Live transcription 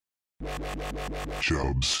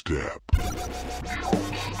Chub Step.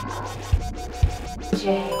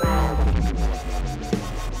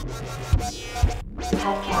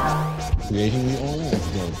 Creating the oil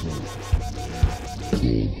judgment.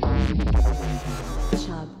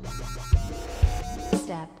 Chub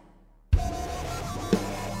Step.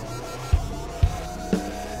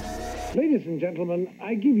 Ladies and gentlemen,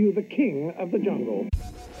 I give you the king of the jungle.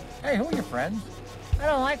 Hey, who are your friends? I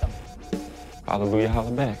don't like them. Hallelujah,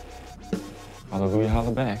 holla back. Hallelujah,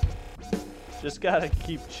 holla back. Just gotta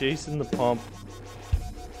keep chasing the pump.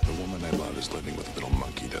 The woman I love is living with a little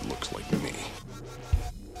monkey that looks like me.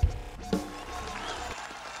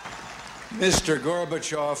 Mr.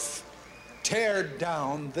 Gorbachev, tear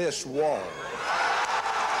down this wall.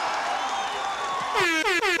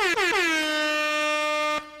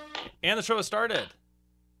 And the show has started.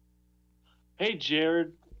 Hey,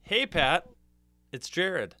 Jared. Hey, Pat. It's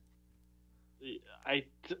Jared.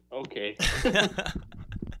 Okay.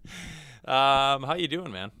 How you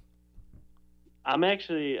doing, man? I'm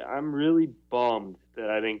really bummed that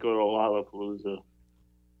I didn't go to Lollapalooza.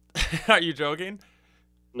 Are you joking?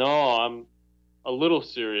 No, I'm a little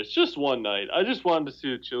serious. Just one night. I just wanted to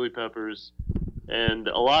see the Chili Peppers, and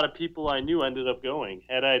a lot of people I knew ended up going.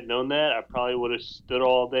 Had I known that, I probably would have stood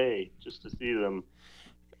all day just to see them.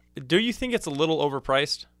 Do you think it's a little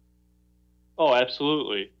overpriced? Oh,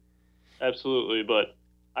 absolutely. Absolutely, but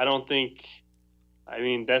I don't think... I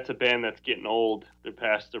mean, that's a band that's getting old. They're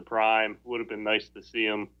past their prime. Would have been nice to see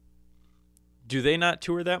them. Do they not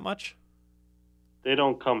tour that much? They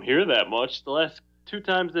don't come here that much. The last 2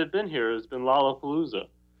 times they've been here has been Lollapalooza.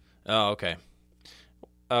 Oh, okay.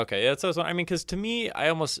 Okay, that's what I mean, because to me, I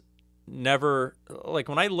almost never... Like,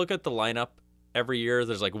 when I look at the lineup every year,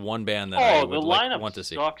 there's like one band that I would want to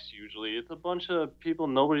see. The lineup sucks usually. It's a bunch of people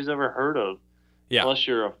nobody's ever heard of. Yeah. Unless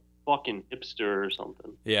you're a fucking hipster or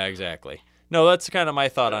something. Yeah, exactly. No, that's kind of my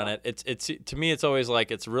thought on it. It's to me, it's always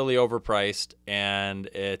like it's really overpriced and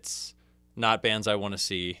it's not bands I want to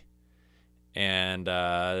see, and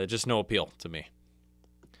just no appeal to me.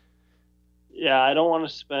 Yeah, I don't want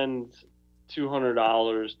to spend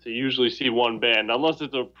 $200 to usually see one band unless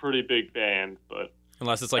it's a pretty big band. But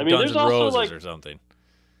unless it's like Guns N' Roses or something.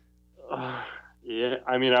 Yeah,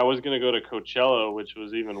 I mean, I was gonna go to Coachella, which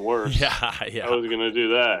was even worse. Yeah. I was gonna do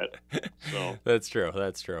that. So That's true.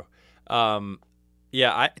 To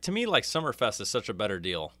me, like Summerfest is such a better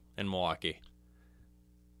deal in Milwaukee.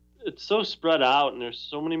 It's so spread out, and there's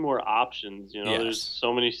so many more options. You know, Yes. There's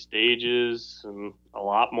so many stages and a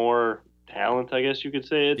lot more talent. I guess you could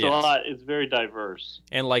say it's Yes. a lot. It's very diverse.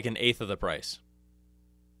 And like an eighth of the price.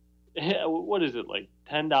 What is it, like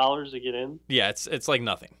 $10 to get in? Yeah, it's like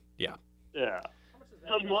nothing. Yeah. Yeah.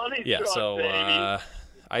 The money Yeah. shot, So baby.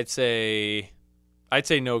 I'd say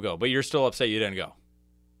no go, but you're still upset you didn't go.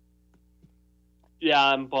 Yeah,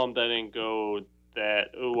 I'm bummed I didn't go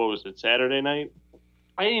what was it, Saturday night?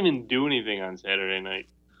 I didn't even do anything on Saturday night.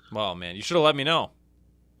 Well, man, you should have let me know.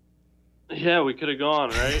 Yeah, we could have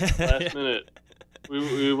gone, right? Last minute.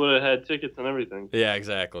 We would have had tickets and everything. Yeah,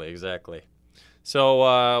 exactly.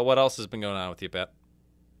 So what else has been going on with you, Pat?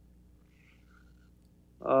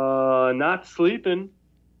 Not sleeping.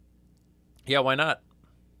 Yeah, why not?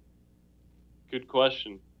 Good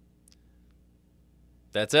question.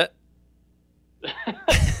 That's it?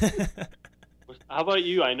 How about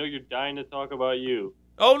you? I know you're dying to talk about you.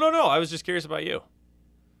 Oh, no. I was just curious about you.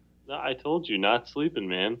 No, I told you, not sleeping,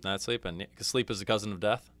 man. Not sleeping. Because sleep is the cousin of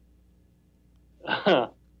death. I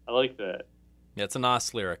like that. Yeah, it's a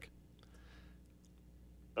Nas lyric.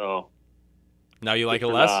 Oh. Now you like it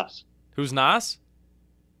for less? Nas. Who's Nas?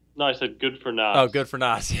 No, I said good for Nas. Oh, good for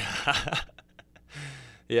Nas.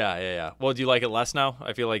 Yeah. Yeah. Well, do you like it less now?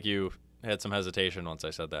 I feel like you had some hesitation once I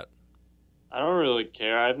said that. I don't really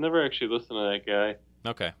care. I've never actually listened to that guy.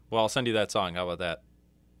 Okay. Well, I'll send you that song. How about that?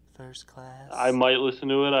 First class. I might listen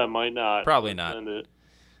to it. I might not. Probably not. Send it.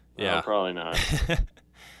 Yeah. No, probably not.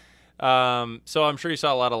 So I'm sure you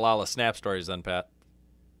saw a lot of Lala Snap stories then, Pat.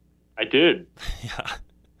 I did. Yeah.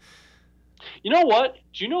 You know what?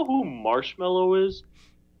 Do you know who Marshmello is?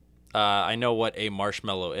 I know what a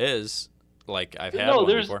marshmallow is. Like, I've had one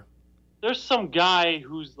before. There's some guy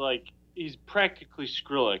who's like, he's practically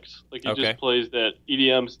Skrillex. Like, he Okay. just plays that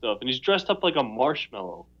EDM stuff. And he's dressed up like a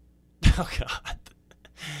marshmallow. Oh, God.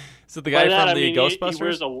 Is it the guy from the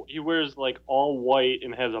Ghostbusters? He wears like all white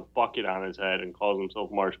and has a bucket on his head and calls himself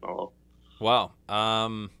Marshmallow. Wow.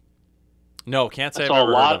 No, can't say I I've saw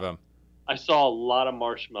ever heard of him. I saw a lot of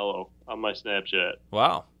Marshmallow on my Snapchat.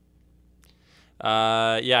 Wow.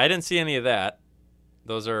 Yeah, I didn't see any of that.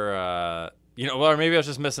 Those are, or maybe I was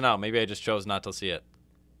just missing out. Maybe I just chose not to see it.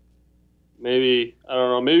 Maybe, I don't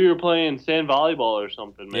know. Maybe you're playing sand volleyball or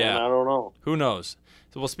something, man. Yeah. I don't know. Who knows?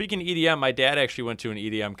 So, well, speaking of EDM, my dad actually went to an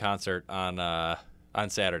EDM concert on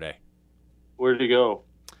Saturday. Where'd you go?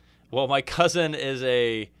 Well, my cousin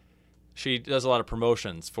she does a lot of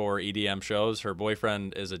promotions for EDM shows. Her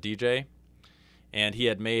boyfriend is a DJ, and he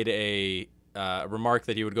had made a remark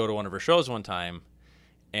that he would go to one of her shows one time,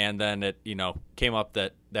 and then it, came up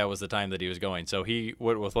that was the time that he was going. So he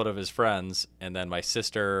went with one of his friends, and then my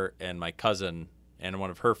sister and my cousin and one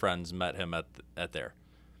of her friends met him at there.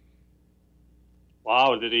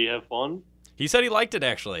 Wow, did he have fun? He said he liked it,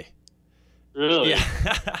 actually. Really?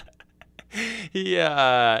 Yeah. He,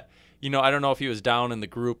 I don't know if he was down in the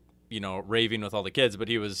group, raving with all the kids, but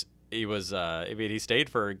he stayed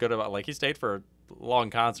for he stayed for a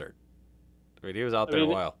long concert. I mean, he was out there a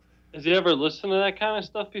while. Has he ever listened to that kind of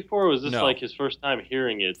stuff before, or was this No. like his first time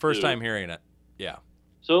hearing it? First too? time hearing it. Yeah.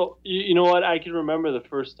 So, you know what? I can remember the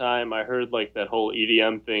first time I heard like that whole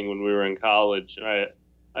EDM thing when we were in college. I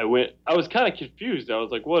was kind of confused. I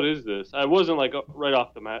was like, what is this? I wasn't like right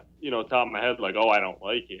off the top of my head, like, oh, I don't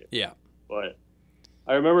like it. Yeah. But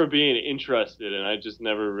I remember being interested, and I just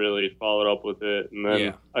never really followed up with it. And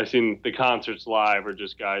then I seen the concerts live or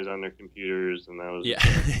just guys on their computers, and that was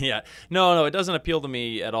Yeah. No, it doesn't appeal to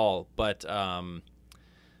me at all. But shout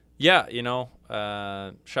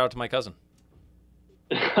out to my cousin.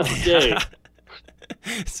 Okay.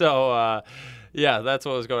 So that's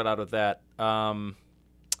what was going on with that.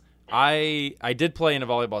 I did play in a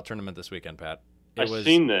volleyball tournament this weekend, Pat. I've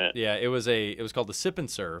seen that. Yeah, it was called the Sip and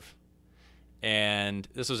Serve. And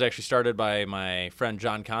this was actually started by my friend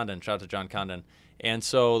John Condon. Shout out to John Condon. And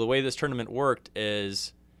so the way this tournament worked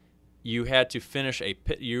is you had to finish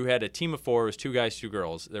you had a team of 4. It was 2 guys, 2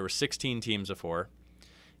 girls. There were 16 teams of 4.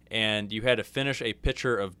 And you had to finish a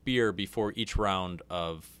pitcher of beer before each round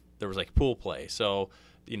there was like pool play. So,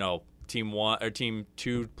 team 1 or team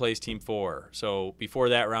 2 plays team 4. So before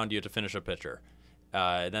that round, you have to finish a pitcher.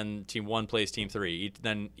 Then team 1 plays team 3.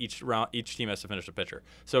 Then each team has to finish a pitcher.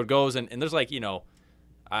 So it goes and there's like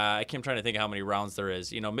I'm trying to think of how many rounds there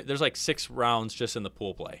is. There's like 6 rounds just in the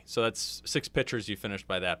pool play. So that's 6 pitchers you finished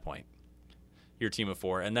by that point. Your team of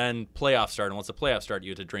 4, and then playoffs start. And once the playoffs start,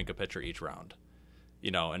 you have to drink a pitcher each round.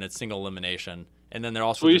 And it's single elimination. And then they're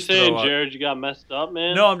also. Were you saying, Jared, you got messed up,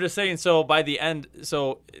 man? No, I'm just saying. So by the end,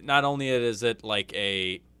 not only is it like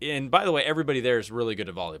and by the way, everybody there is really good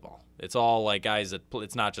at volleyball. It's all like guys that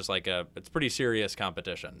it's not just like it's pretty serious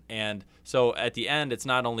competition. And so at the end, it's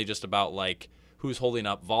not only just about like who's holding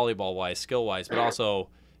up volleyball wise, skill wise, but also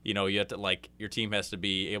you have to like your team has to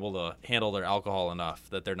be able to handle their alcohol enough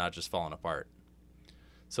that they're not just falling apart.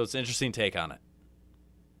 So it's an interesting take on it.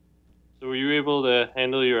 So were you able to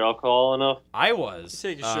handle your alcohol enough? I was.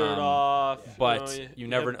 Take your shirt off. But you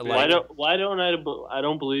never. Why don't I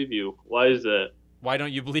don't believe you? Why is that? Why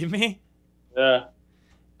don't you believe me? Yeah.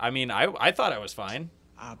 I mean, I thought I was fine.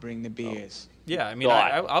 I'll bring the beers. Yeah, I mean,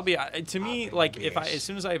 I'll be. To me, like as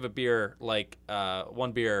soon as I have a beer, like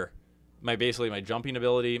one beer, my jumping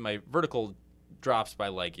ability, my vertical drops by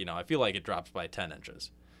I feel like it drops by 10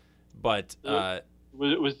 inches. But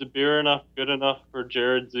was the beer good enough for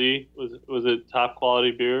Jared Z? Was it top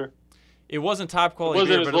quality beer? It wasn't top quality it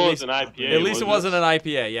wasn't beer, as but low at least as an IPA. At least it wasn't an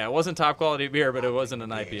IPA. Yeah, it wasn't top quality beer, but it wasn't an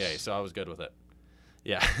IPA, so I was good with it.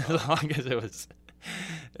 Yeah, as long as it was.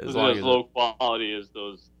 As low quality as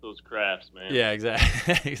those crafts, man. Yeah,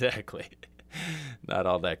 exactly. Not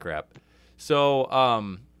all that crap. So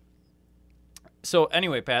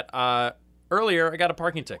anyway, Pat. Earlier I got a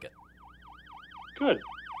parking ticket. Good.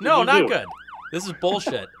 No, not good. This is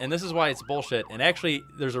bullshit, and this is why it's bullshit. And actually,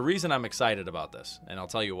 there's a reason I'm excited about this, and I'll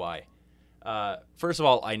tell you why. First of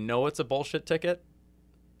all, I know it's a bullshit ticket,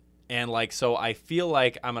 and so I feel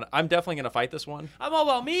like I'm definitely gonna fight this one. I'm all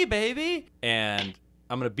about me, baby, and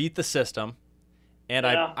I'm gonna beat the system. And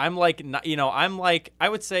yeah. I'm I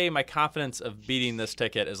would say my confidence of beating this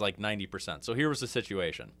ticket is like 90%. So here was the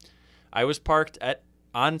situation: I was parked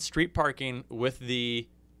on street parking with the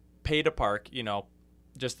pay to park,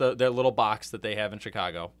 just their little box that they have in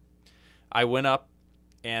Chicago. I went up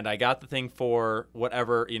and I got the thing for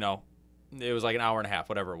whatever, it was like an hour and a half,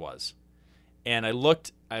 whatever it was. And I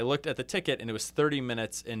looked at the ticket, and it was 30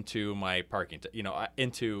 minutes into my parking,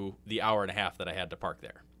 into the hour and a half that I had to park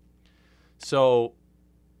there. So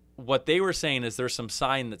what they were saying is there's some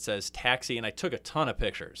sign that says taxi, and I took a ton of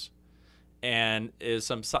pictures, and is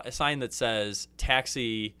some sign that says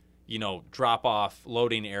taxi, drop off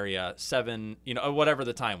loading area 7, whatever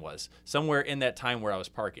the time was, somewhere in that time where I was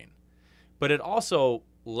parking. But it also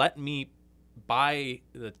let me buy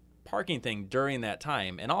the parking thing during that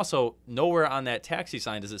time. And also, nowhere on that taxi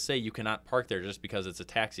sign does it say you cannot park there just because it's a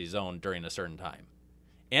taxi zone during a certain time.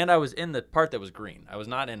 And I was in the part that was green. I was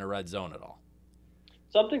not in a red zone at all.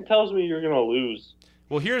 Something tells me you're gonna lose.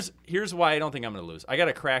 Well, here's why I don't think I'm going to lose. I got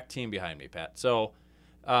a crack team behind me, Pat. So,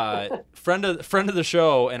 friend of the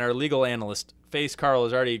show and our legal analyst, Face Carl,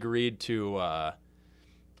 has already agreed to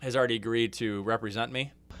represent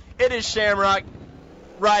me. It is Shamrock,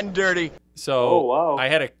 riding dirty. So, Oh, wow. I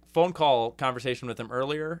had a phone call conversation with him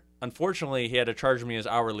earlier. Unfortunately, he had to charge me his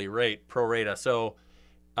hourly rate, pro rata. So,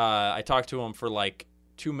 I talked to him for like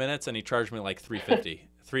 2 minutes, and he charged me like $3.50,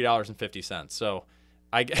 $3.50. So,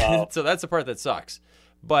 Wow. so that's the part that sucks.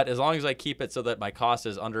 But as long as I keep it so that my cost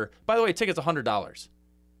is under. By the way, tickets $100.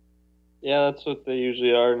 Yeah, that's what they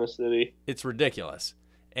usually are in the city. It's ridiculous.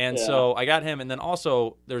 And Yeah. so I got him, and then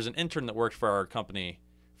also there's an intern that worked for our company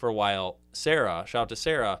for a while, Sarah. Shout out to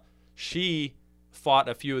Sarah. She fought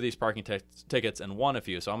a few of these parking tickets and won a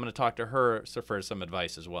few. So I'm going to talk to her for some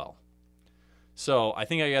advice as well. So I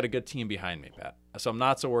think I got a good team behind me, Pat. So I'm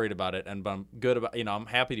not so worried about it, and I'm good about, I'm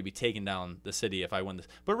happy to be taking down the city if I win this.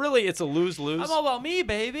 But really, it's a lose-lose. I'm all about me,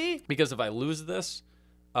 baby. Because if I lose this,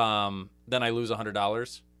 then I lose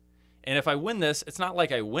 $100. And if I win this, it's not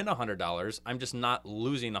like I win $100. I'm just not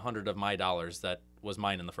losing $100 of my dollars that was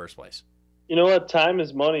mine in the first place. You know what? Time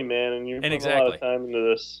is money, man, and you're putting a lot exactly. of time into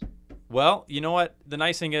this. Well, you know what? The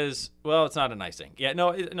nice thing is, well, it's not a nice thing. Yeah,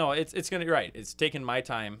 it's going to be right. It's taking my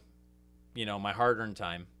time, my hard-earned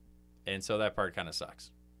time, and so that part kind of sucks.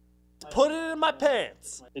 Put it in my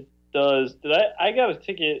pants. It does. I got a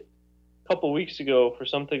ticket a couple weeks ago for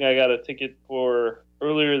something I got a ticket for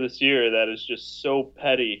earlier this year that is just so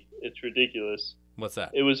petty. It's ridiculous. What's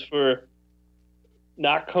that? It was for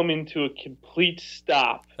not coming to a complete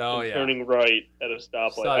stop Oh, and yeah. turning right at a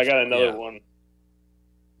stoplight. I got another yeah. one.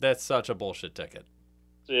 That's such a bullshit ticket.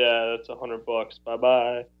 So yeah, that's $100.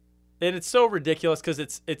 Bye-bye. And it's so ridiculous because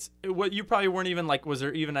it's what you probably weren't even like. Was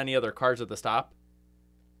there even any other cars at the stop?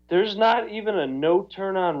 There's not even a no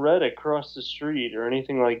turn on red across the street or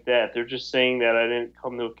anything like that. They're just saying that I didn't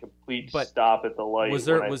come to a complete But stop at the light. Was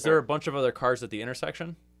there a bunch of other cars at the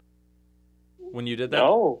intersection when you did that?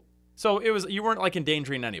 No. So you weren't like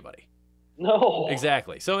endangering anybody. No.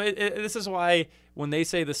 Exactly. So this is why when they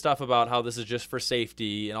say the stuff about how this is just for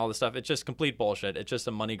safety and all this stuff, it's just complete bullshit. It's just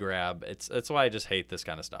a money grab. That's why I just hate this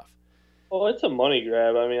kind of stuff. Well, it's a money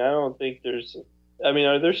grab. I mean, I don't think there's. I mean,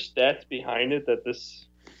 are there stats behind it that this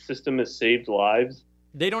system has saved lives?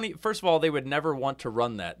 They don't. First of all, they would never want to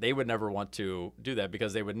run that. They would never want to do that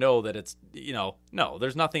because they would know that it's. No,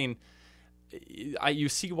 there's nothing. You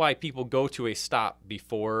see why people go to a stop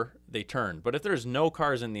before they turn. But if there's no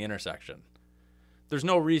cars in the intersection, there's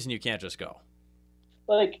no reason you can't just go.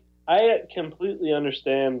 Like, I completely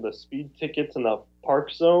understand the speed tickets and the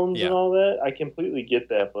park zones and all that. I completely get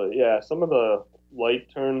that. But, yeah, some of the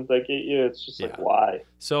light turns that get you, it's just like, why?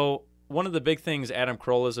 So one of the big things Adam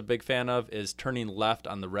Carolla is a big fan of is turning left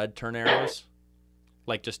on the red turn arrows.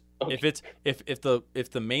 Like just if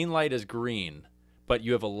the main light is green, but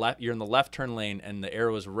you have you're in the left turn lane and the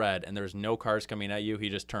arrow is red and there's no cars coming at you, he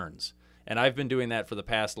just turns. And I've been doing that for the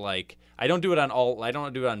past I don't do it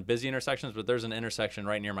on busy intersections, but there's an intersection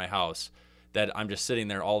right near my house that I'm just sitting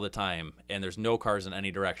there all the time and there's no cars in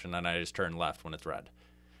any direction and I just turn left when it's red.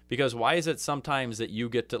 Because why is it sometimes that you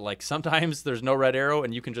get to sometimes there's no red arrow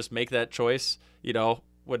and you can just make that choice,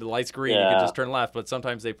 when the light's green, you can just turn left, but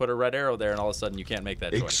sometimes they put a red arrow there and all of a sudden you can't make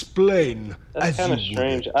that choice. Explain. That's kind of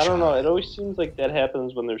strange. I don't know. It always seems like that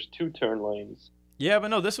happens when there's two turn lanes. Yeah, but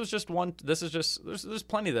no, this was just one. This is just there's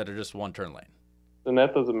plenty that are just one turn lane. Then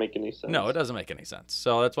that doesn't make any sense. No, it doesn't make any sense.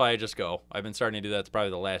 So that's why I just go. I've been starting to do that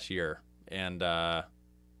probably the last year, and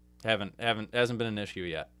hasn't been an issue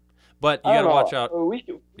yet. But you got to watch out. We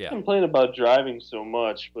complain about driving so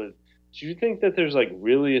much, but do you think that there's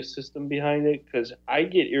really a system behind it? Because I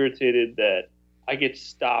get irritated that I get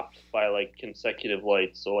stopped by consecutive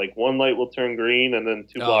lights. So one light will turn green, and then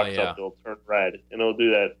two blocks up it'll turn red, and it'll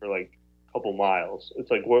do that for a couple miles. It's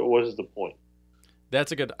what is the point?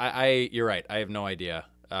 That's a good. You're right. I have no idea.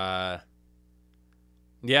 Yeah,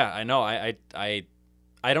 I know. I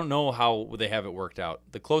don't know how they have it worked out.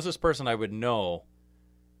 The closest person I would know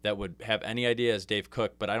that would have any idea is Dave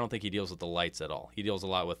Cook, but I don't think he deals with the lights at all. He deals a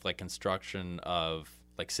lot with construction of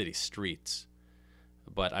city streets,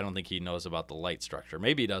 but I don't think he knows about the light structure.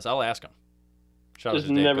 Maybe he does. I'll ask him. Just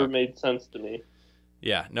never made sense to me.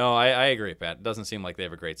 Yeah, no, I agree, Pat. It doesn't seem like they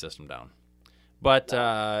have a great system down. But,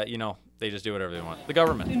 they just do whatever they want. The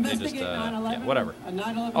government, they just, whatever.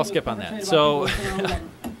 I'll skip on that. So,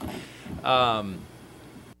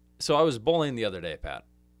 so I was bowling the other day, Pat.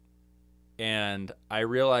 and I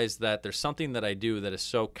realized that there's something that I do that is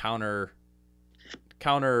so counter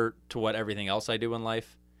to what everything else I do in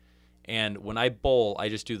life. And when I bowl, I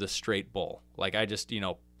just do the straight bowl. Like I just,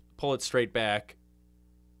 pull it straight back,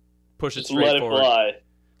 push it straight forward.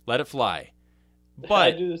 Let it fly. But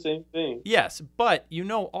I do the same thing. Yes, but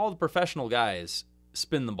all the professional guys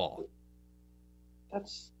spin the ball.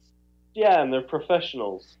 And they're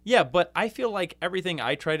professionals. Yeah, but I feel like everything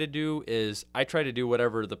I try to do is I try to do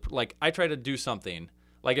whatever I try to do something.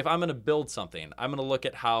 Like if I'm going to build something, I'm going to look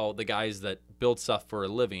at how the guys that build stuff for a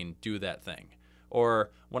living do that thing.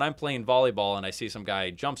 Or when I'm playing volleyball and I see some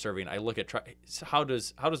guy jump serving, I look at how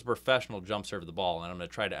does a professional jump serve the ball, and I'm going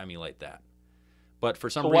to try to emulate that. But for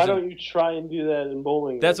some reason, why don't you try and do that in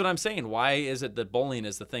bowling? That's what I'm saying. Why is it that bowling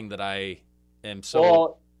is the thing that I am so?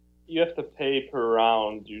 Well, you have to pay per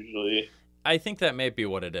round usually. I think that may be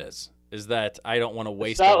what it is. Is that I don't want to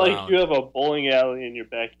waste. It's not a like round. You have a bowling alley in your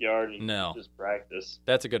backyard and no. You just practice.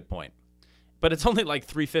 That's a good point. But it's only like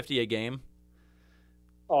 $350 a game.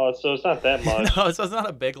 Oh, so it's not that much. No, so it's not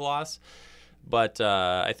a big loss. But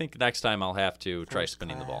I think next time I'll have to try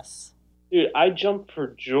spinning the ball. Dude, I jump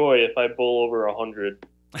for joy if I bowl over 100.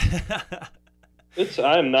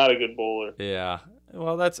 I'm not a good bowler. Yeah.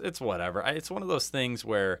 Well, it's whatever. It's one of those things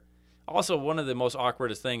where also one of the most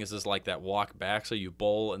awkwardest things is like that walk back. So you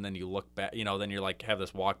bowl and then you look back, then you're like have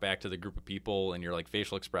this walk back to the group of people and your like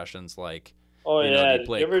facial expressions like, oh yeah, you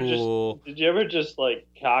play cool. Did you ever just like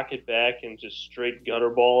cock it back and just straight gutter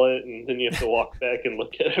ball it, and then you have to walk back and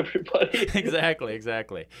look at everybody?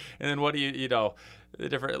 Exactly. And then what do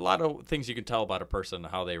a lot of things you can tell about a person,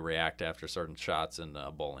 how they react after certain shots in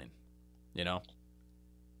bowling,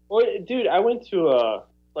 Well, dude, I went to a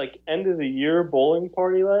end of the year bowling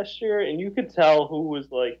party last year, and you could tell who was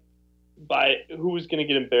going to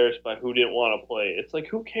get embarrassed by who didn't want to play. It's like,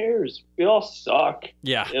 who cares? We all suck.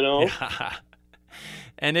 Yeah. Yeah.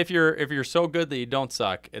 And if you're so good that you don't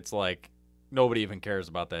suck, it's like nobody even cares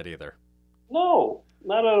about that either. No,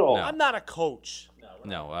 not at all. No. I'm not a coach.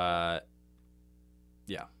 No.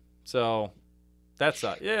 Yeah. So that's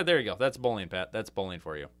yeah. There you go. That's bowling, Pat. That's bowling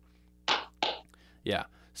for you. Yeah.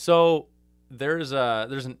 So there's a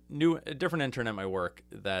different intern at my work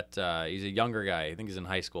that he's a younger guy. I think he's in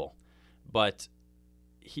high school, but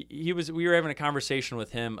we were having a conversation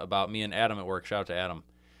with him about me and Adam at work. Shout out to Adam.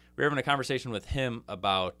 We were having a conversation with him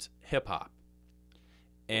about hip hop,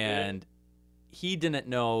 and he didn't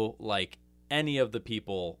know like any of the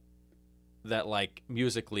people that like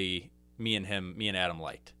musically me and Adam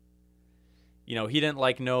liked. He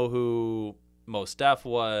didn't know who Mos Def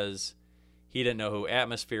was. He didn't know who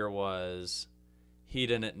Atmosphere was. He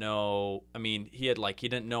didn't know. I mean, he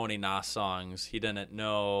didn't know any Nas songs. He didn't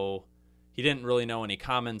really know any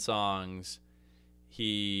Common songs.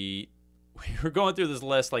 We were going through this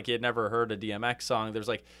list like he had never heard a DMX song. There's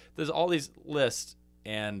all these lists,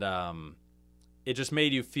 and it just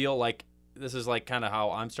made you feel like this is like kind of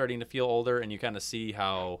how I'm starting to feel older, and you kind of see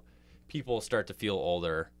how people start to feel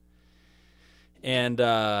older. And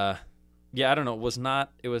yeah, I don't know. It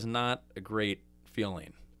was not a great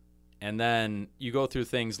feeling. And then you go through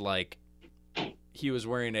things like he was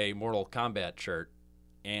wearing a Mortal Kombat shirt,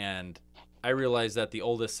 and I realized that the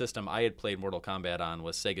oldest system I had played Mortal Kombat on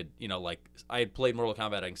was Sega. I had played Mortal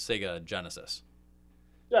Kombat on Sega Genesis.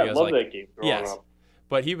 Yeah, I love that game growing up.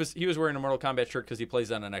 But he was wearing a Mortal Kombat shirt because he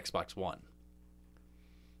plays on an Xbox One.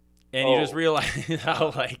 And you just realize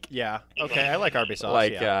how yeah, okay, I like Arby's sauce.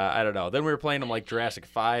 I don't know. Then we were playing him like Jurassic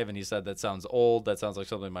 5, and he said that sounds old. That sounds like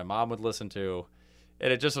something my mom would listen to,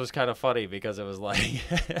 and it just was kind of funny because it was like,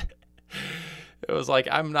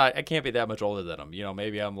 I can't be that much older than him.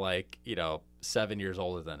 Maybe I'm 7 years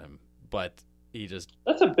older than him, but he just.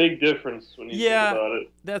 That's a big difference when you think about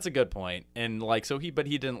it. That's a good point. And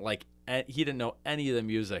he didn't know any of the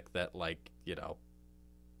music that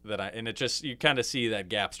and it just, you kind of see that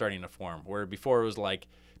gap starting to form, where before it was like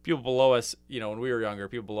people below us, when we were younger,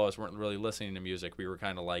 people below us weren't really listening to music. We were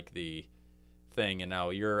kind of like the thing, and now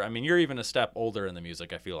you're even a step older in the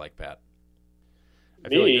music, I feel like, Pat. I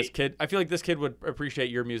feel like this kid would appreciate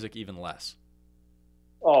your music even less.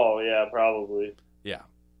 Oh, yeah, probably. Yeah.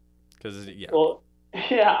 Because, yeah. Well,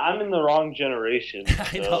 yeah, I'm in the wrong generation. So.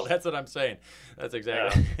 I know, that's what I'm saying. That's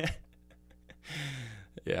exactly.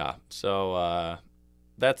 Yeah. So,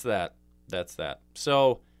 that's that.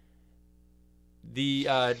 So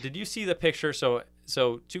did you see the picture? So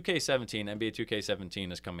 2K17, NBA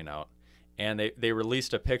 2K17 is coming out, and they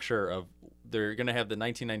released a picture of they're going to have the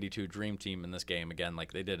 1992 Dream Team in this game again,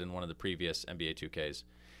 like they did in one of the previous NBA 2Ks.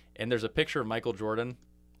 And there's a picture of Michael Jordan.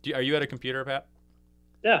 Are you at a computer, Pat?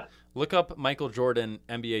 Yeah. Look up Michael Jordan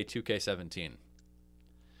NBA 2K17.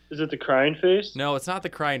 Is it the crying face? No, it's not the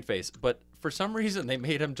crying face, but for some reason they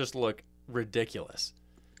made him just look ridiculous.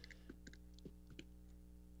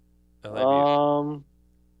 They've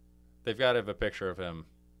got to have a picture of him.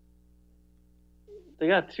 They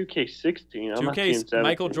got 2K16. I'm not seeing 17.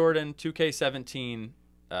 Michael Jordan, 2K17.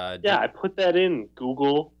 Yeah, I put that in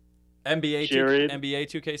Google. NBA Jared. NBA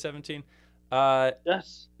 2K17.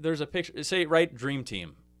 Yes. There's a picture. Say right, Dream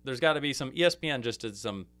Team. There's got to be some. ESPN just did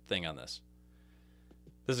some thing on this.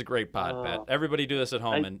 This is a great pod, Pat. Everybody do this at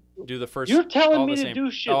home and do the first. You're telling all me the to same. do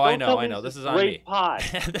shit. Oh, Don't I know. This is on me. Great pod.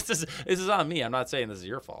 this is on me. I'm not saying this is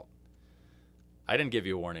your fault. I didn't give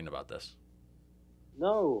you a warning about this.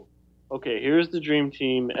 No. Okay, here's the Dream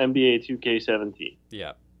Team NBA 2K17.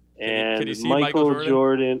 Yeah. And can you see Michael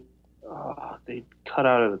Jordan. Oh, they cut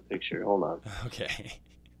out of the picture. Hold on. Okay.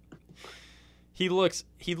 He looks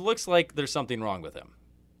like there's something wrong with him.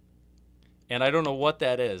 And I don't know what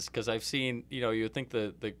that is, because I've seen, you would think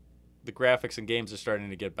the graphics and games are starting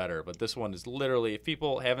to get better, but this one is literally, if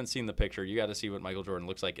people haven't seen the picture, you got to see what Michael Jordan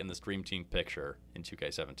looks like in this Dream Team picture in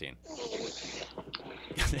 2K17.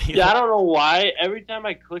 Yeah, I don't know why. Every time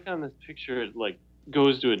I click on this picture, it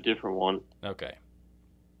goes to a different one. Okay.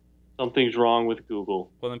 Something's wrong with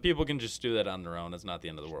Google. Well, then people can just do that on their own. It's not the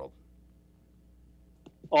end of the world.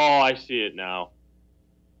 Oh, I see it now.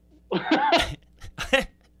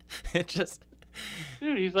 It just...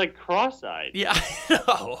 Dude, he's like cross-eyed. Yeah,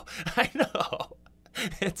 I know.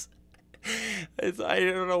 It's I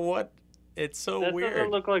don't know what. It's so weird. That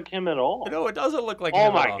doesn't look like him at all. No, it doesn't look like him Oh at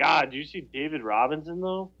all. my God, do you see David Robinson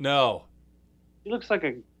though? No. He looks like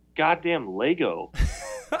a goddamn Lego.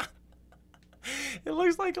 It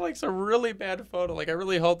looks like some really bad photo. I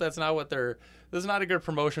really hope that's not what they're... This is not a good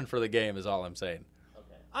promotion for the game, is all I'm saying.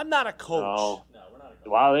 Okay. I'm not a coach. No, we're not a coach.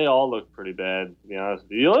 Wow, they all look pretty bad, to be honest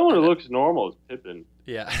with you. The only one who looks normal is Pippen.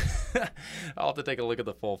 Yeah. I'll have to take a look at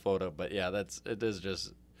the full photo, but yeah, it is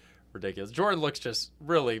just ridiculous. Jordan looks just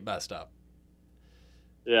really messed up.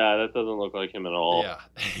 Yeah, that doesn't look like him at all.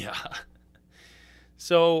 Yeah.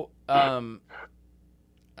 So, I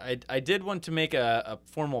did want to make a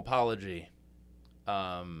formal apology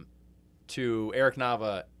to Eric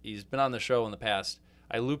Nava. He's been on the show in the past.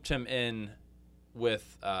 I looped him in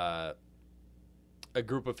with a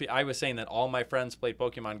group of... I was saying that all my friends played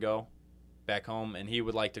Pokemon Go back home, and he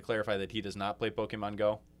would like to clarify that he does not play Pokemon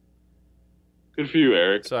Go. Good for you,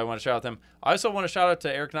 Eric. So I want to shout out to him. I also want to shout out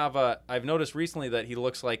to Eric Nava. I've noticed recently that he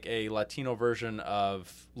looks like a Latino version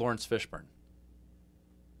of Lawrence Fishburne.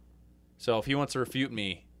 So if he wants to refute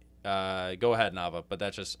me, go ahead, Nava. But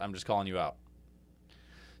I'm just calling you out.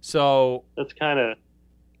 So that's kind of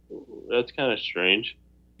strange.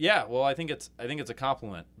 Yeah, well, I think it's a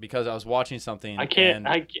compliment because I was watching something. I can't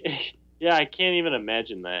even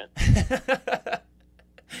imagine that.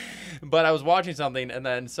 But I was watching something, and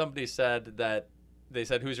then somebody said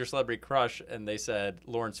who's your celebrity crush? And they said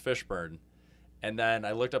Lawrence Fishburne. And then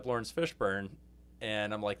I looked up Lawrence Fishburne,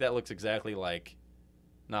 and I'm like, that looks exactly like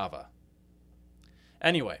Nava.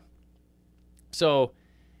 Anyway, so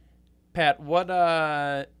Pat, what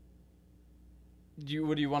do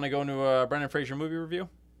you want to go into a Brendan Fraser movie review?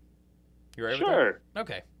 You ready? Sure. With that?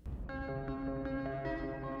 Okay.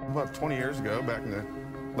 About 20 years ago, back in the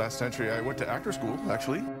last century, I went to actor school,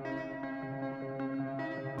 actually.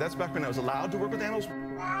 That's back when I was allowed to work with animals.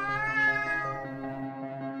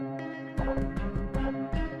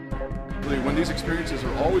 When these experiences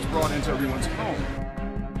are always brought into everyone's home.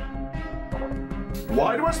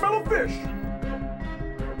 Why do I smell a fish?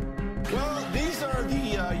 Well, these are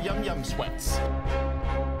the Yum Yum sweats.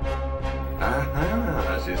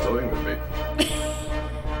 Aha, she's toying with me.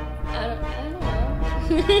 I don't know.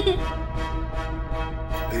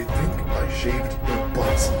 They think I shaved their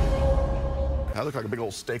butts. I look like a big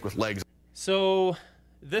old steak with legs. So,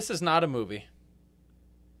 this is not a movie,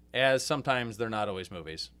 as sometimes they're not always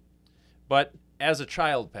movies. But as a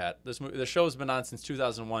child, Pat, the show's been on since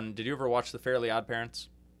 2001. Did you ever watch The Fairly Odd Parents?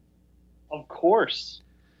 Of course.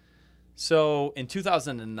 So, in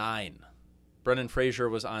 2009, Brendan Fraser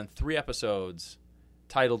was on 3 episodes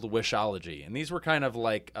titled Wishology. And these were kind of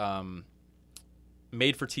like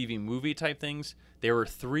made-for-TV movie type things. They were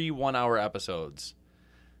 3 one-hour episodes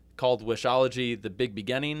called Wishology, The Big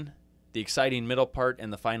Beginning, The Exciting Middle Part,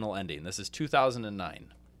 and The Final Ending. This is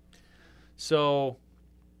 2009. So,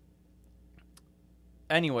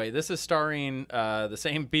 anyway, this is starring the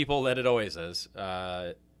same people that it always is.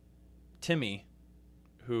 Timmy,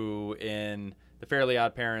 who in The Fairly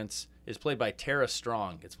Odd Parents is played by Tara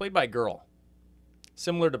Strong. It's played by a girl,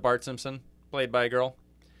 similar to Bart Simpson, played by a girl.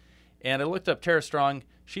 And I looked up Tara Strong.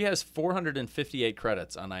 She has 458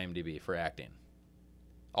 credits on IMDb for acting.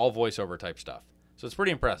 All voiceover type stuff. So it's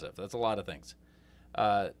pretty impressive. That's a lot of things.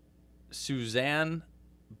 Suzanne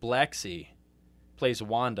Blacksey plays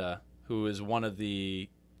Wanda, who is one of the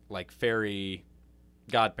fairy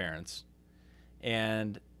godparents,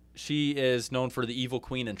 and she is known for the evil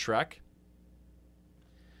queen in Shrek.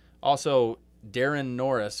 Also, Darren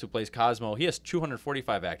Norris, who plays Cosmo, he has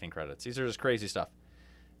 245 acting credits. These are just crazy stuff.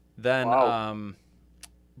 Then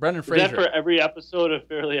Brendan Fraser. Is that for every episode of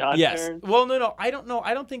Fairly Odd Yes. Parents? Well, no. I don't know.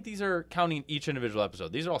 I don't think these are counting each individual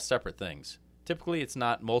episode. These are all separate things. Typically, it's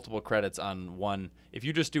not multiple credits on one. If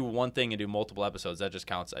you just do one thing and do multiple episodes, that just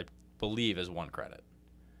counts, I believe, as one credit.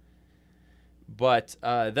 But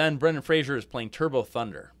then Brendan Fraser is playing Turbo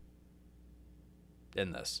Thunder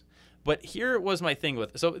in this. But here was my thing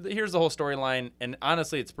with... So here's the whole storyline, and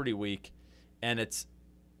honestly, it's pretty weak. And it's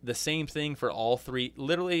the same thing for all three.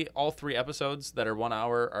 Literally, all three episodes that are 1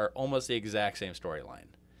 hour are almost the exact same storyline.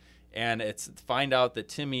 And it's find out that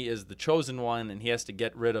Timmy is the chosen one, and he has to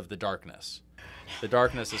get rid of the darkness. The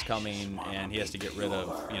darkness is coming, and he has to get rid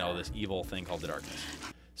of, this evil thing called the darkness.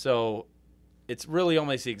 So it's really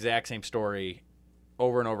almost the exact same story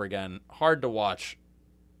over and over again. Hard to watch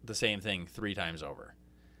the same thing 3 times over.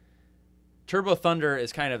 Turbo Thunder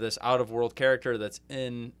is kind of this out-of-world character that's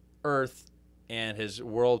in Earth, and his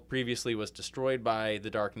world previously was destroyed by the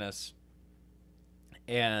darkness.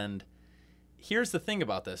 And here's the thing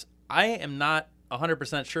about this. I am not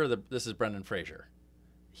 100% sure that this is Brendan Fraser.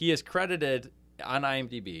 He is credited on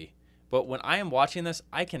IMDb, but when I am watching this,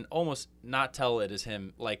 I can almost not tell it is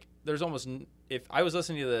him. If I was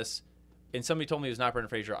listening to this and somebody told me it was not Brendan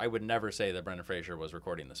Fraser, I would never say that Brendan Fraser was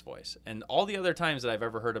recording this voice. And all the other times that I've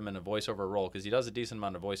ever heard him in a voiceover role, because he does a decent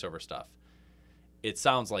amount of voiceover stuff, it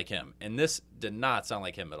sounds like him. And this did not sound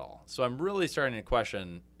like him at all. So I'm really starting to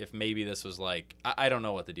question if maybe this was I don't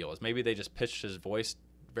know what the deal is. Maybe they just pitched his voice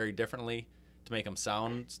very differently to make him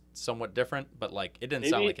sound somewhat different, but it didn't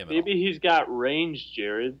sound like him at all. Maybe he's got range,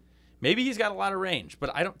 Jared. Maybe he's got a lot of range, but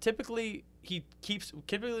I don't typically when he's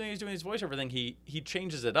doing his voiceover thing, he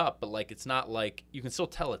changes it up, but it's not you can still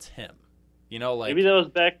tell it's him. Maybe that was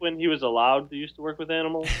back when he was allowed to used to work with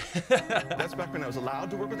animals. That's back when I was allowed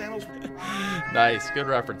to work with animals. Nice, good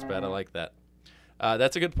reference, Ben. I like that.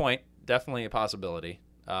 That's a good point. Definitely a possibility.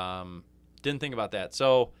 Didn't think about that.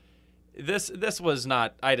 So this was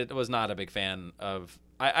not. Was not a big fan of.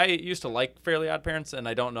 I used to like Fairly Odd Parents, and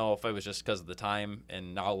I don't know if it was just because of the time.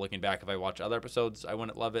 And now looking back, if I watch other episodes, I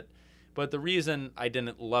wouldn't love it. But the reason I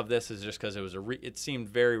didn't love this is just because it seemed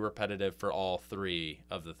very repetitive for all 3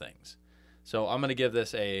 of the things. So I'm gonna give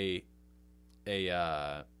this a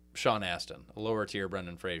Sean Astin, a lower tier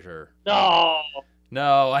Brendan Fraser. No,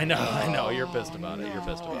 I know. You're pissed about it.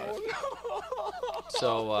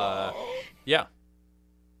 So yeah,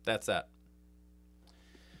 that's that.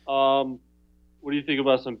 What do you think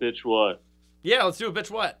about some bitch what? Yeah, let's do a bitch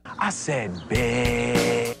what. I said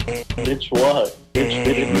bitch. Bitch what? Bitch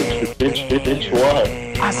what?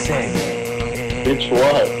 I said Bitch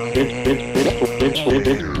what? Bitch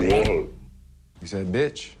what? You said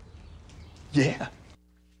bitch? yeah.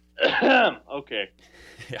 Okay.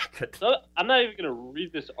 Yeah, good. So I'm not even going to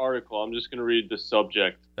read this article. I'm just going to read the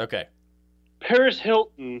subject. Okay. Paris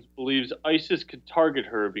Hilton believes ISIS could target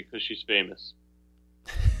her because she's famous.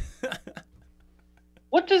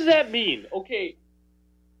 What does that mean? Okay,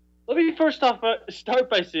 let me first off start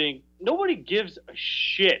by saying nobody gives a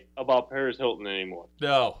shit about Paris Hilton anymore.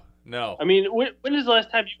 No. I mean, when is the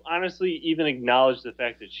last time you honestly even acknowledged the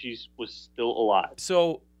fact that she was still alive?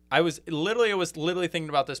 So I was literally thinking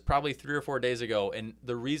about this probably 3 or 4 days ago, and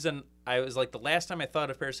the reason I was the last time I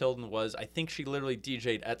thought of Paris Hilton was I think she literally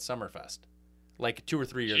DJ'd at Summerfest, 2 or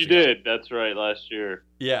 3 years ago. She did. That's right, last year.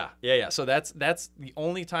 Yeah. So that's the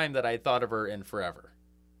only time that I thought of her in forever.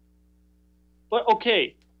 But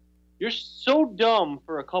okay, you're so dumb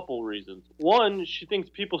for a couple reasons. One, she thinks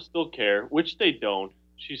people still care, which they don't.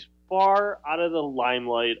 She's far out of the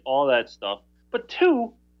limelight, all that stuff. But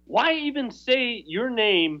 2, why even say your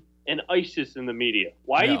name and ISIS in the media?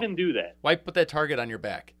 Why even do that? Why put that target on your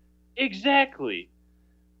back? Exactly.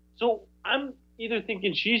 So I'm either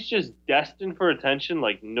thinking she's just destined for attention,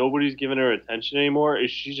 nobody's giving her attention anymore, or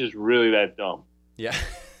is she just really that dumb? Yeah.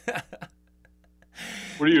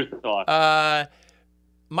 What are your thoughts?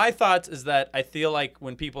 My thoughts is that I feel like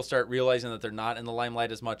when people start realizing that they're not in the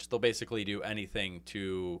limelight as much, they'll basically do anything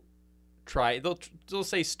to try. They'll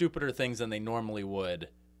say stupider things than they normally would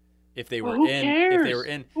if they were who in. cares? If they were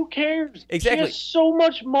in. Who cares? Exactly. She has so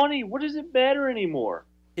much money. What does it matter anymore?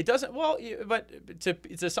 It doesn't. Well, but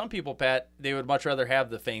to some people, Pat, they would much rather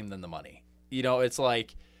have the fame than the money. It's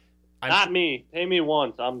Not me. Pay me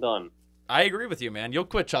once. I'm done. I agree with you, man. You'll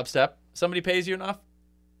quit Chubstep. Somebody pays you enough.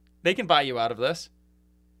 They can buy you out of this.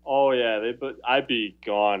 Oh yeah, but I'd be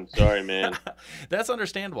gone. Sorry, man. That's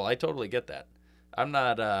understandable. I totally get that. I'm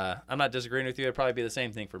not disagreeing with you. It'd probably be the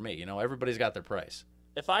same thing for me. You know, everybody's got their price.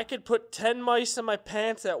 If I could put 10 mice in my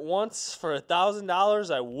pants at once for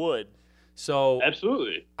 $1,000, I would. So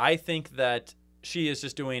absolutely, I think that she is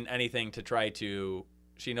just doing anything to try to.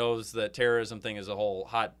 She knows that terrorism thing is a whole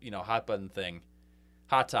hot button thing,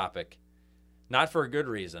 hot topic, not for a good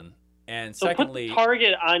reason. And so secondly, put the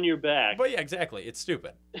target on your back. But yeah, exactly. It's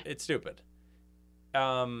stupid. It's stupid.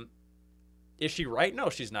 Is she right? No,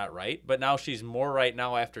 she's not right. But now she's more right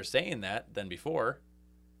now after saying that than before.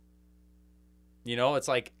 You know, it's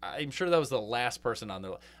like, I'm sure that was the last person on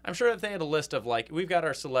their list. I'm sure if they had a list of, like, we've got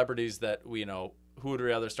our celebrities that we, who would we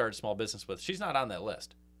rather start a small business with? She's not on that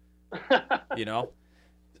list. You know?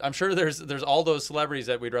 I'm sure there's all those celebrities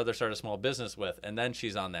that we'd rather start a small business with, and then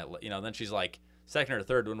she's on that, then she's like second or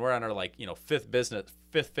third. When we're on our, like, fifth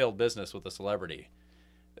failed business with a celebrity,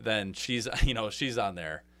 then she's on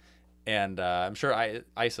there. And I'm sure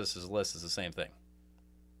ISIS's list is the same thing.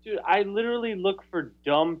 Dude, I literally look for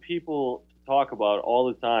dumb people to talk about all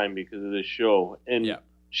the time because of this show. And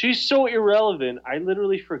she's so irrelevant, I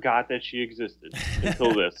literally forgot that she existed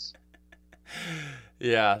until this.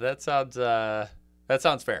 Yeah, that sounds fair. That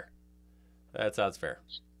sounds fair.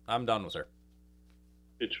 I'm done with her.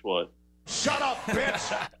 Bitch what? Shut up,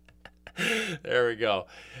 bitch! There we go.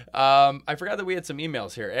 I forgot that we had some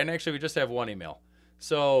emails here. And actually, we just have one email.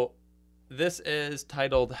 So this is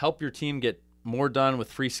titled, Help Your Team Get More Done with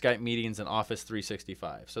Free Skype Meetings and Office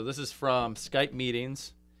 365. So this is from Skype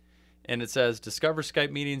Meetings. And it says, discover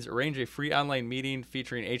Skype Meetings, arrange a free online meeting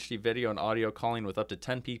featuring HD video and audio calling with up to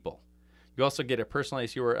 10 people. You also get a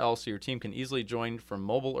personalized URL so your team can easily join from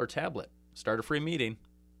mobile or tablet. Start a free meeting.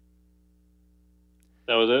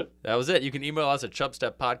 That was it? That was it. You can email us at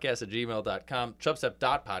chubsteppodcast@gmail.com,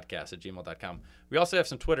 chubstep.podcast@gmail.com. We also have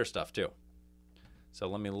some Twitter stuff, too. So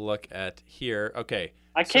let me look at here. Okay.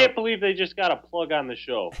 I can't believe they just got a plug on the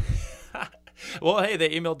show. Well, hey, they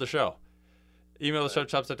emailed the show. Email the show,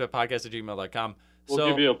 chubstep.podcast@gmail.com. We'll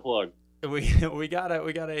give you a plug. We got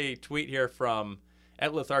a tweet here from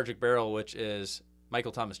at Lethargic Barrel, which is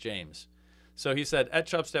Michael Thomas James. So he said, at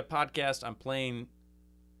Chubstep Podcast, I'm playing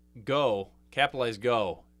Go, capitalized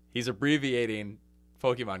Go. He's abbreviating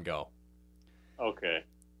Pokemon Go. Okay.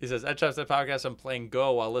 He says, at Chubstep Podcast, I'm playing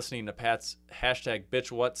Go while listening to Pat's hashtag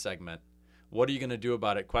bitchwhat segment. What are you going to do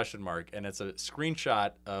about it? ? And it's a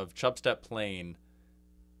screenshot of Chubstep playing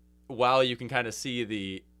while you can kind of see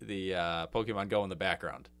the Pokemon Go in the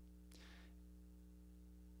background.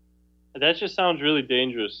 That just sounds really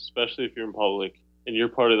dangerous, especially if you're in public and you're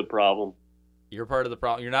part of the problem. You're part of the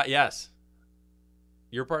problem. You're not, yes.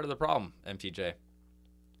 You're part of the problem, MTJ.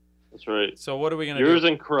 That's right. So what are we going to do? Yours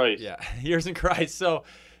in Christ. Yeah, yours in Christ. So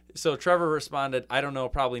Trevor responded, I don't know,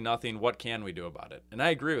 probably nothing. What can we do about it? And I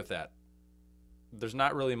agree with that. There's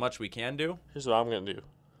not really much we can do. Here's what I'm going to do.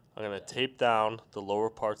 I'm going to tape down the lower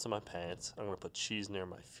parts of my pants. I'm going to put cheese near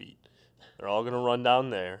my feet. They're all going to run down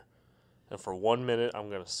there. And for 1 minute, I'm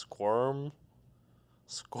going to squirm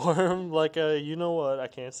like a, you-know-what. I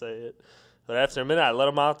can't say it. But after a minute, I let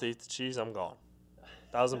them out to eat the cheese. I'm gone.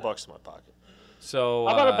 $1,000 in my pocket. So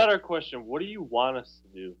how about a better question? What do you want us to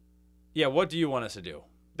do? Yeah, what do you want us to do?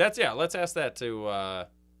 Let's ask that to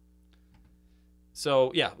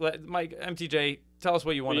Mike, MTJ, tell us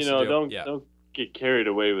what you want us to do. Don't get carried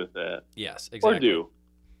away with that. Yes, exactly. Or do.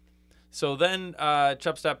 So then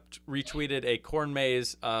Chubstep retweeted a corn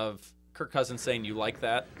maze of Kirk Cousins saying, you like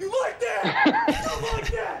that? You like that? You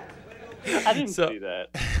like that? I didn't see that.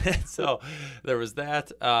 So there was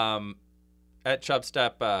that. At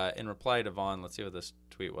Chubstep, in reply to Vaughn, let's see what this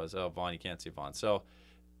tweet was. Oh, Vaughn, you can't see Vaughn. So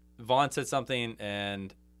Vaughn said something,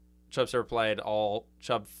 and Chubstep replied, all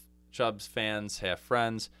Chubs fans have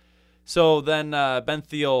friends. So then Ben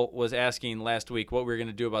Thiel was asking last week what we were going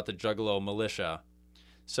to do about the Juggalo militia.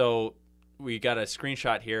 So we got a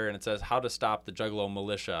screenshot here, and it says how to stop the Juggalo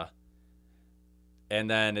militia. And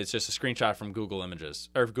then it's just a screenshot from Google Images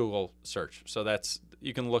or Google search. So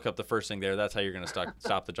you can look up the first thing there. That's how you're going to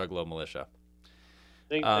stop the Juggalo militia.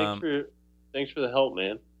 Thanks for the help,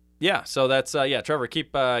 man. Yeah. So that's Trevor,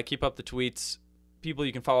 keep up the tweets. People,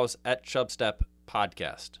 you can follow us at Chubstep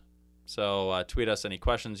Podcast. So tweet us any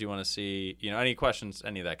questions you want to see. Any questions,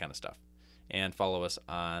 any of that kind of stuff, and follow us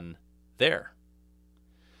on there.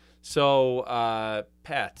 So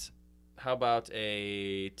Pat, how about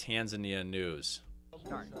a Tanzania news?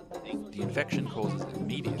 The infection causes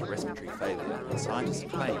immediate respiratory failure, and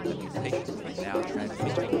scientists claim the mutation is now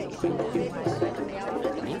transmitted to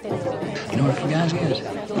humans. You know what Fugazi is?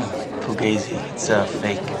 Fugazi, it's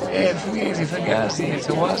fake. Yeah, Fugazi, Fugazi, it's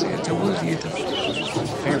a wazi, it's a woozy, it's a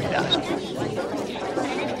fairy dust.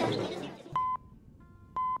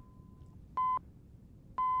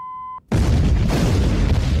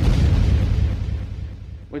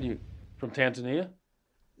 What are you, from Tanzania?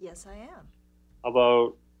 Yes, I am. How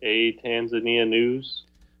about a Tanzania news?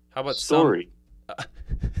 How about story?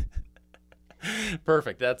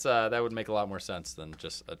 Perfect. That's that would make a lot more sense than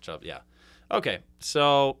just a chub. Yeah. Okay.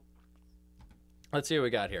 So let's see what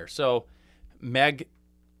we got here. So Magariza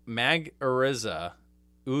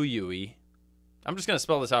Uyui. I'm just gonna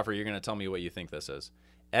spell this out for you. You're gonna tell me what you think this is.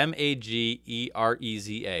 Magereza.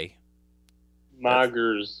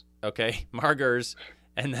 Margers. Okay, Margers,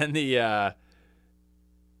 and then the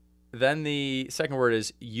second word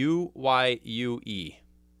is Uyue.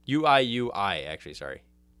 Uiui, actually, sorry.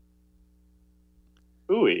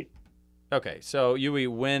 Ooey. Okay, so Yui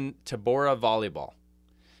win Tabora volleyball.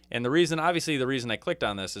 And the reason I clicked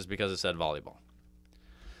on this is because it said volleyball.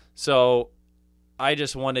 So I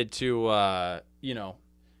just wanted to,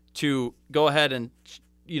 to go ahead and,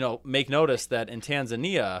 make notice that in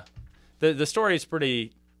Tanzania, the story is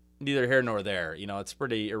pretty neither here nor there. It's a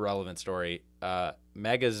pretty irrelevant story.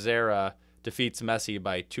 Magazera defeats Messi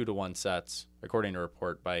by 2-1 sets, according to a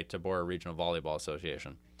report by Tabora Regional Volleyball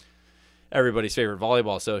Association. Everybody's favorite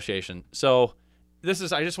volleyball association. So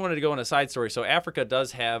I just wanted to go on a side story. So Africa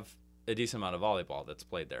does have a decent amount of volleyball that's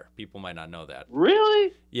played there. People might not know that.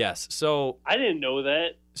 Really? Yes. So I didn't know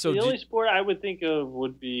that. So the only sport I would think of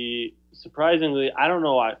would be, surprisingly, I don't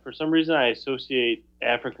know, for some reason I associate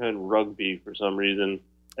Africa and rugby for some reason,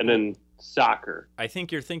 and then soccer. I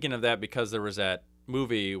think you're thinking of that because there was that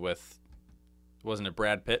movie with, wasn't it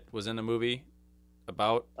Brad Pitt was in the movie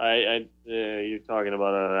about? You're talking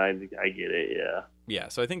about it. I get it. Yeah. Yeah.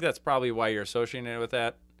 So I think that's probably why you're associating it with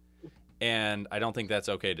that, and I don't think that's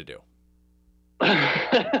okay to do.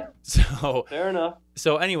 So fair enough.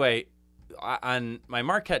 So anyway, on my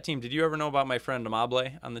Marquette team, did you ever know about my friend Amable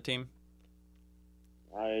on the team?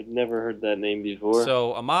 I'd never heard that name before.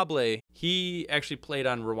 So Amable, he actually played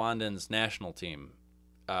on Rwandan's national team.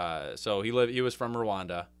 So he was from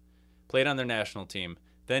Rwanda, played on their national team.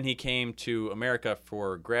 Then he came to America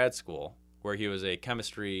for grad school, where he was a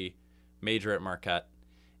chemistry major at Marquette,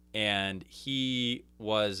 and he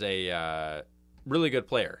was a really good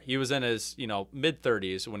player. He was in his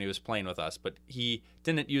mid-30s when he was playing with us, but he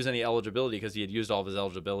didn't use any eligibility because he had used all of his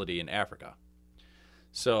eligibility in Africa.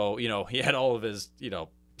 So he had all of his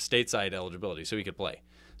stateside eligibility, so he could play.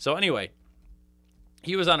 So anyway,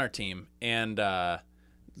 he was on our team, and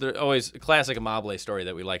there always a classic Amable story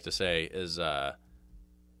that we like to say is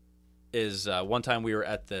one time we were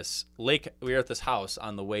at this lake. We were at this house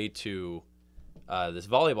on the way to this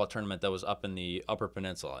volleyball tournament that was up in the Upper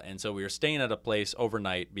Peninsula. And so we were staying at a place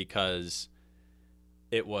overnight because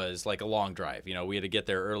it was like a long drive. We had to get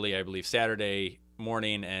there early, I believe, Saturday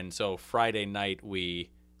morning. And so Friday night we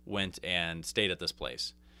went and stayed at this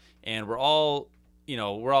place. And we're all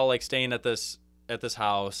like staying at this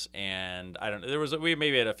house. And I don't know, we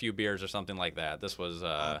maybe had a few beers or something like that. This was,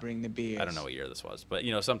 I'll bring the beers. I don't know what year this was, but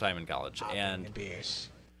sometime in college. I'll bring the beers.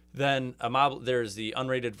 Then there's the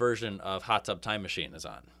unrated version of Hot Tub Time Machine is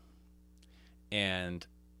on. And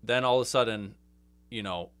then all of a sudden,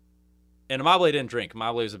 and Amable didn't drink.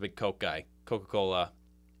 Amable was a big Coke guy, Coca-Cola,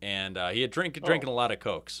 and he had drinking a lot of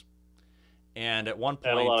Cokes. And at one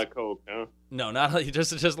point, a lot of Coke, huh? No, not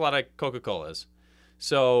just a lot of Coca-Colas.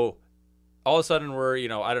 So all of a sudden we're,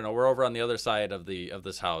 I don't know, we're over on the other side of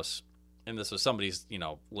this house, and this was somebody's,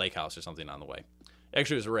 lake house or something on the way.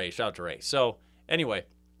 Actually, it was Ray. Shout out to Ray. So anyway,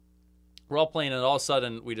 we're all playing, and all of a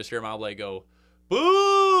sudden, we just hear Amable go,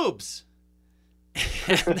 boobs!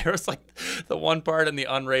 And there was, like, the one part in the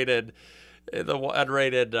unrated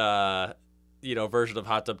version of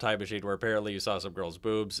Hot Tub Time Machine where apparently you saw some girls'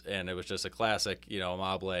 boobs, and it was just a classic,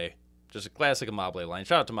 Amable, just a classic Amable line.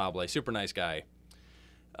 Shout out to Amable, super nice guy.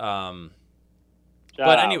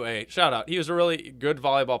 Anyway, shout out. He was a really good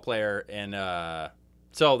volleyball player, and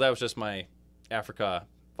so that was just my Africa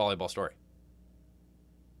volleyball story.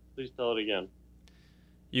 Please tell it again.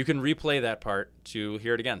 You can replay that part to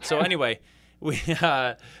hear it again. So anyway,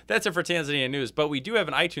 that's it for Tanzania news. But we do have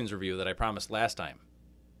an iTunes review that I promised last time.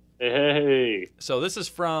 Hey. So this is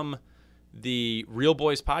from the Real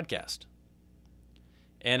Boys podcast,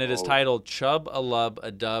 and it is titled "Chub a Lub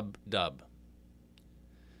a Dub Dub."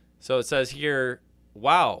 So it says here,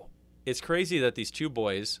 "Wow, it's crazy that these two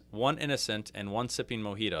boys, one innocent and one sipping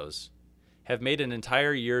mojitos, have made an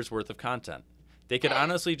entire year's worth of content. They could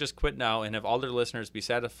honestly just quit now and have all their listeners be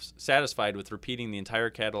satisfied with repeating the entire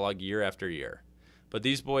catalog year after year. but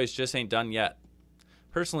these boys just ain't done yet.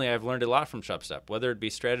 Personally, I've learned a lot from Chubstep, whether it be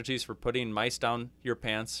strategies for putting mice down your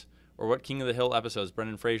pants or what King of the Hill episodes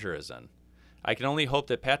Brendan Fraser is in. I can only hope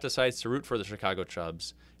that Pat decides to root for the Chicago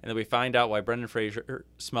Chubs and that we find out why Brendan Fraser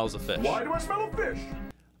smells a fish. Why do I smell a fish?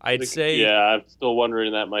 I'd say... Yeah, I'm still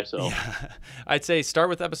wondering that myself. Yeah, I'd say start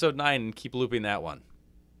with episode 9 and keep looping that one.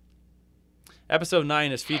 Episode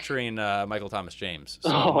 9 is featuring Michael Thomas James,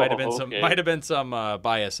 so might have been some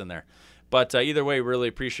bias in there. But either way, really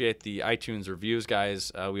appreciate the iTunes reviews,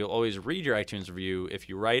 guys. We'll always read your iTunes review if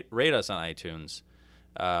you rate us on iTunes.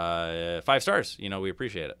 5 stars, we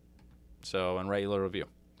appreciate it. So, and write a little review.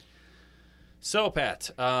 So,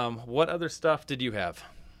 Pat, what other stuff did you have?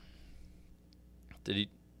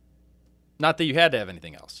 Not that you had to have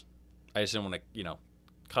anything else. I just didn't want to,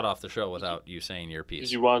 cut off the show without you saying your piece.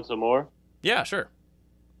 Did you want some more? Yeah, sure.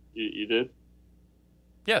 You did?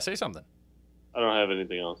 Yeah, say something. I don't have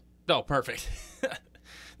anything else. Oh, perfect.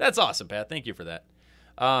 That's awesome, Pat. Thank you for that.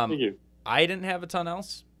 Thank you. I didn't have a ton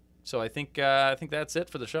else, so I think that's it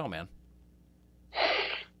for the show, man.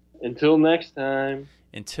 Until next time.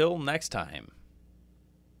 The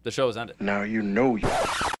show is ended. Now you know you.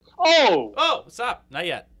 Oh, stop. Not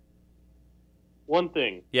yet. One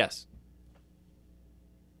thing. Yes.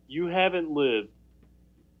 You haven't lived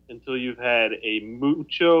until you've had a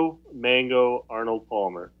Mucho Mango Arnold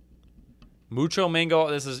Palmer. Mucho Mango.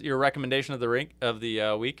 This is your recommendation of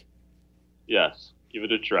the week? Yes. Give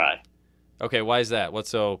it a try. Okay, why is that? What's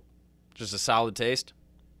so... Just a solid taste?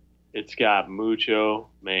 It's got Mucho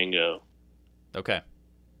Mango. Okay.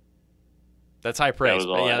 That's high praise. That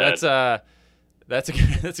was all I had. That's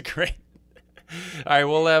a great... All right,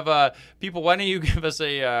 we'll have people. Why don't you give us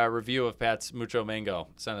a review of Pat's Mucho Mango?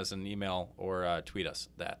 Send us an email or tweet us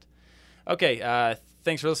that. Okay,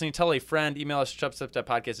 thanks for listening. Tell a friend. Email us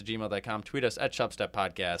chubstep.podcast@gmail.com. Tweet us at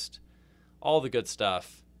chubsteppodcast. All the good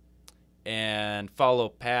stuff. And follow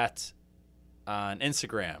Pat on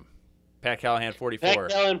Instagram. Pat Callahan 44.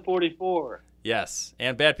 Pat Callahan 44. Yes,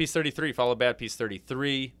 and Bad Piece 33. Follow Bad Piece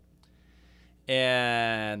 33.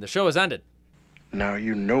 And the show has ended. Now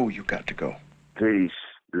you know you got to go. Peace.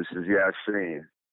 This is Yasin.